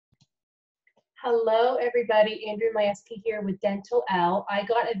Hello, everybody. Andrea Majewski here with Dentalelle. I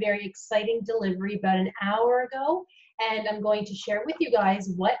got a very exciting delivery about an hour ago, and I'm going to share with you guys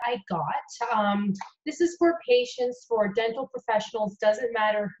what I got. This is for patients, for dental professionals. Doesn't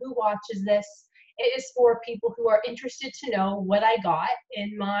matter who watches this. It is for people who are interested to know what I got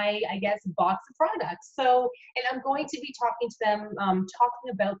in my, I guess, box of products. And I'm going to be talking to them,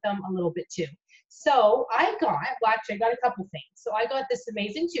 talking about them a little bit too. Actually, I got a couple things. So I got this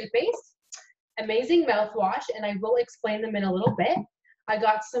amazing toothpaste, amazing mouthwash, and I will explain them in a little bit. I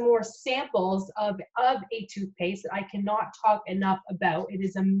got some more samples of a toothpaste that I cannot talk enough about. It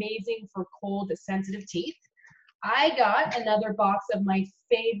is amazing for cold, sensitive teeth. I got another box of my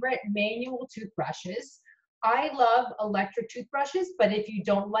favorite manual toothbrushes. I love electric toothbrushes, but if you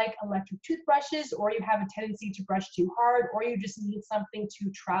don't like electric toothbrushes, or you have a tendency to brush too hard, or you just need something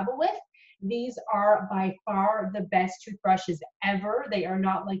to travel with, these are by far the best toothbrushes ever. They are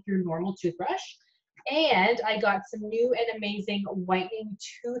not like your normal toothbrush. And I got some new and amazing whitening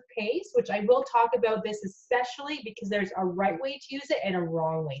toothpaste, which I will talk about this especially because there's a right way to use it and a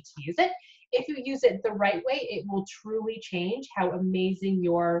wrong way to use it. If you use it the right way, it will truly change how amazing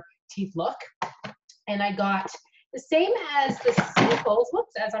your teeth look. And I got the same as the samples,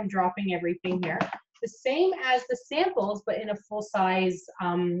 whoops, as I'm dropping everything here, the same as the samples, but in a full-size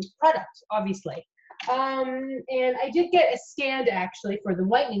product, obviously. And I did get a stand actually for the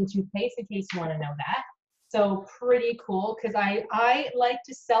whitening toothpaste in case you want to know that. So pretty cool because I like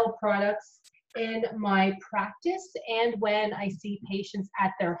to sell products in my practice and when I see patients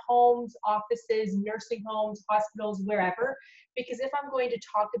at their homes, offices, nursing homes, hospitals, wherever, because if I'm going to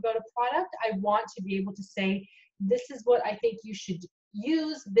talk about a product, I want to be able to say, this is what I think you should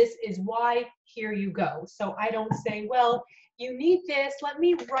use, this is why, here you go. So I don't say, well, you need this, let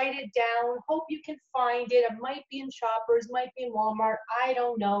me write it down, hope you can find it, it might be in Shoppers, might be in Walmart, I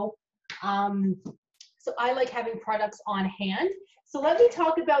don't know. So I like having products on hand. So let me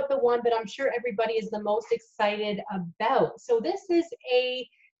talk about the one that I'm sure everybody is the most excited about. So this is a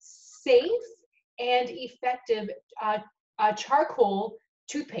safe and effective charcoal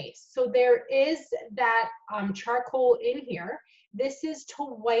toothpaste. So there is that charcoal in here. This is to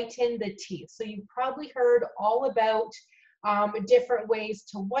whiten the teeth. So you've probably heard all about different ways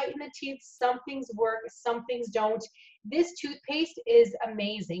to whiten the teeth. Some things work, some things don't. This toothpaste is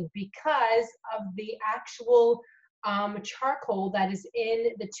amazing because of the actual charcoal that is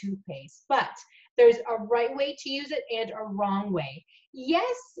in the toothpaste. But there's a right way to use it and a wrong way.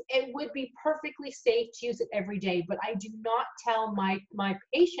 Yes, it would be perfectly safe to use it every day, but I do not tell my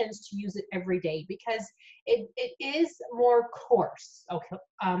patients to use it every day because it is more coarse.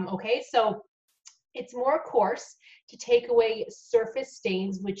 Okay, so it's more coarse to take away surface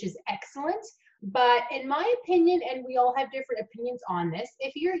stains, which is excellent. But in my opinion, and we all have different opinions on this,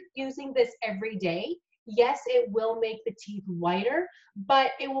 if you're using this every day, yes, it will make the teeth whiter,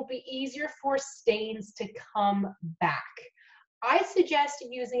 but it will be easier for stains to come back. I suggest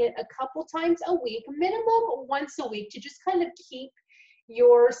using it a couple times a week, minimum once a week, to just kind of keep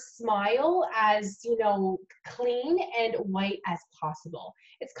your smile as, you know, clean and white as possible.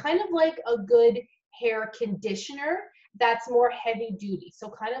 It's kind of like a good hair conditioner that's more heavy duty,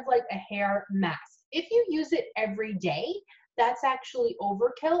 so kind of like a hair mask. If you use it every day, that's actually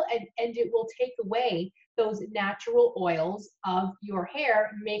overkill, and it will take away those natural oils of your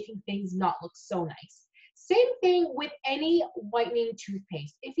hair, making things not look so nice. Same thing with any whitening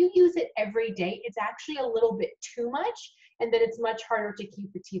toothpaste. If you use it every day, it's actually a little bit too much, and then it's much harder to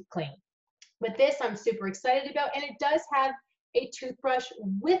keep the teeth clean. But this I'm super excited about, and it does have a toothbrush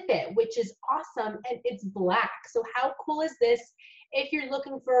with it, which is awesome, and it's black. So how cool is this? If you're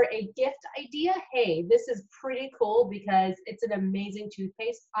looking for a gift idea, hey, this is pretty cool because it's an amazing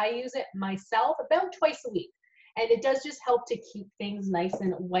toothpaste. I use it myself about twice a week, and it does just help to keep things nice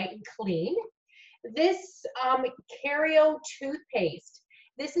and white and clean. This Cario toothpaste,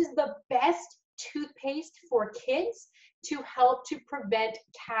 this is the best toothpaste for kids to help to prevent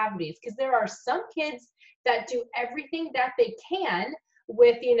cavities, because there are some kids that do everything that they can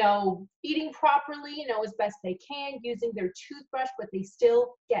with, you know, eating properly, you know, as best they can, using their toothbrush, but they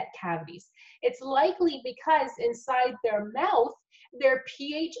still get cavities. It's likely because inside their mouth, their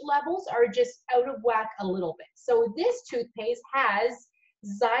pH levels are just out of whack a little bit. So this toothpaste has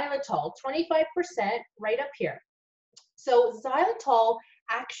xylitol, 25% right up here. So xylitol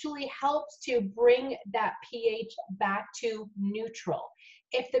actually helps to bring that pH back to neutral.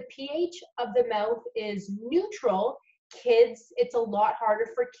 If the pH of the mouth is neutral, kids, it's a lot harder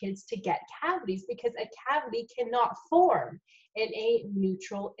for kids to get cavities because a cavity cannot form in a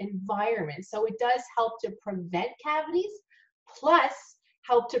neutral environment. So it does help to prevent cavities. Plus,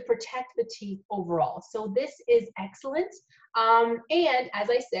 help to protect the teeth overall. So this is excellent. And as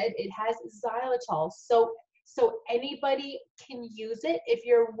I said, it has xylitol. So anybody can use it. If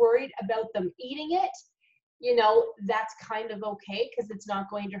you're worried about them eating it, you know, that's kind of okay because it's not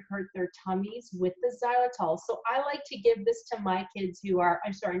going to hurt their tummies with the xylitol. So I like to give this to my kids who are,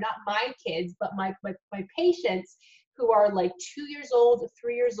 I'm sorry, not my kids, but my patients who are like 2 years old,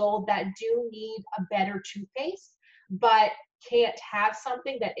 3 years old that do need a better toothpaste, but can't have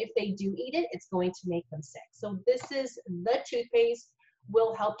something that if they do eat it, it's going to make them sick. So this is the toothpaste,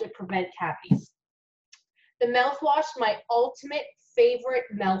 will help to prevent cavities. The mouthwash, my ultimate favorite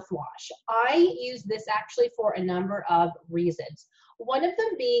mouthwash. I use this actually for a number of reasons. One of them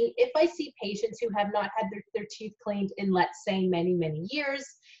being if I see patients who have not had their teeth cleaned in, let's say, many, many years,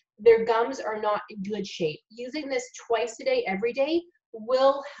 their gums are not in good shape. Using this twice a day, every day,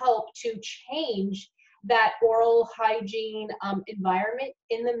 will help to change that oral hygiene environment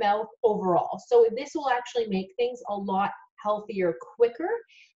in the mouth overall. So this will actually make things a lot healthier quicker.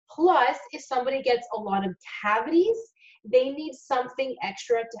 Plus, if somebody gets a lot of cavities, they need something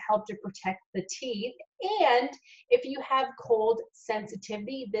extra to help to protect the teeth. And if you have cold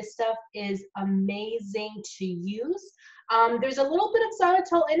sensitivity, this stuff is amazing to use. There's a little bit of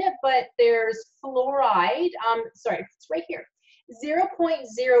xylitol in it, but there's fluoride. Sorry, it's right here.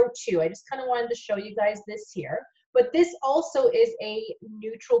 0.02. I just kind of wanted to show you guys this here. But this also is a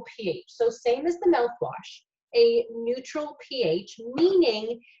neutral pH. So same as the mouthwash, a neutral pH,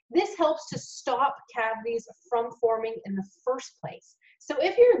 meaning this helps to stop cavities from forming in the first place. So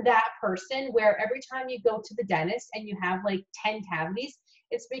if you're that person where every time you go to the dentist and you have like 10 cavities,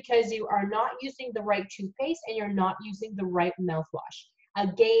 it's because you are not using the right toothpaste and you're not using the right mouthwash. A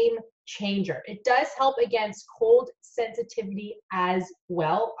game changer. It does help against cold sensitivity as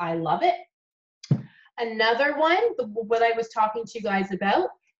well. I love it. Another one, what I was talking to you guys about,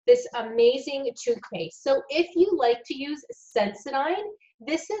 this amazing toothpaste. So if you like to use Sensodyne,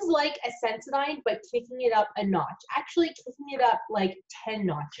 this is like a Sensodyne, but kicking it up a notch. Actually kicking it up like 10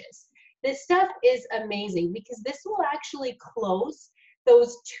 notches. This stuff is amazing because this will actually close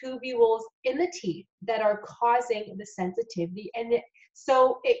those tubules in the teeth that are causing the sensitivity. And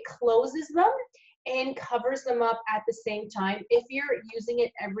so it closes them and covers them up at the same time if you're using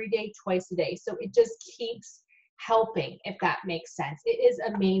it every day, twice a day. So it just keeps helping, if that makes sense. It is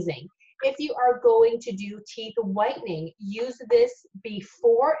amazing. If you are going to do teeth whitening, use this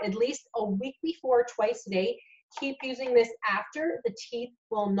before, at least a week before, twice a day. Keep using this after. The teeth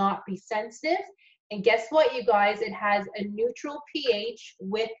will not be sensitive. And guess what, you guys? It has a neutral pH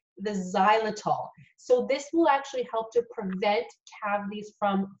with the xylitol. So this will actually help to prevent cavities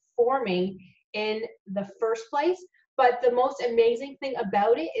from forming in the first place. But the most amazing thing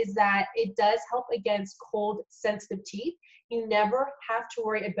about it is that it does help against cold sensitive teeth. You never have to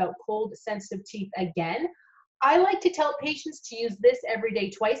worry about cold sensitive teeth again. I like to tell patients to use this every day,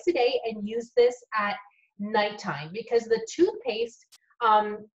 twice a day, and use this at nighttime because the toothpaste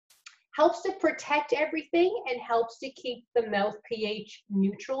helps to protect everything and helps to keep the mouth pH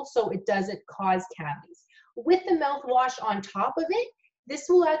neutral so it doesn't cause cavities. With the mouthwash on top of it, this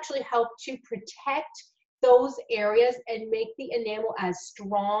will actually help to protect those areas and make the enamel as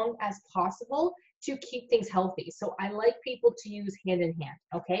strong as possible to keep things healthy. So I like people to use hand in hand,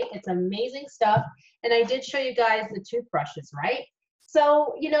 okay? It's amazing stuff. And I did show you guys the toothbrushes, right?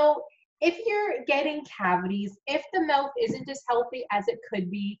 So, you know, if you're getting cavities, if the mouth isn't as healthy as it could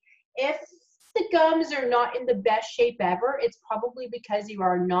be, if the gums are not in the best shape ever, it's probably because you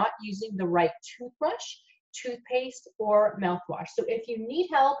are not using the right toothbrush, toothpaste, or mouthwash. So if you need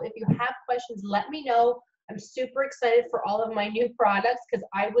help, if you have questions, let me know. I'm super excited for all of my new products because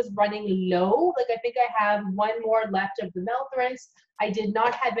I was running low. Like I think I have one more left of the mouth rinse. I did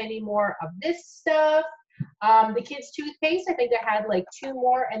not have any more of this stuff. The kids' toothpaste, I think I had like 2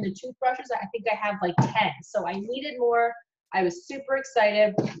 more, and the toothbrushes, I think I have like 10. So I needed more. I was super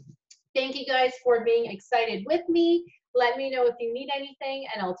excited. Thank you guys for being excited with me. Let me know if you need anything,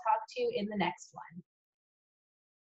 and I'll talk to you in the next one.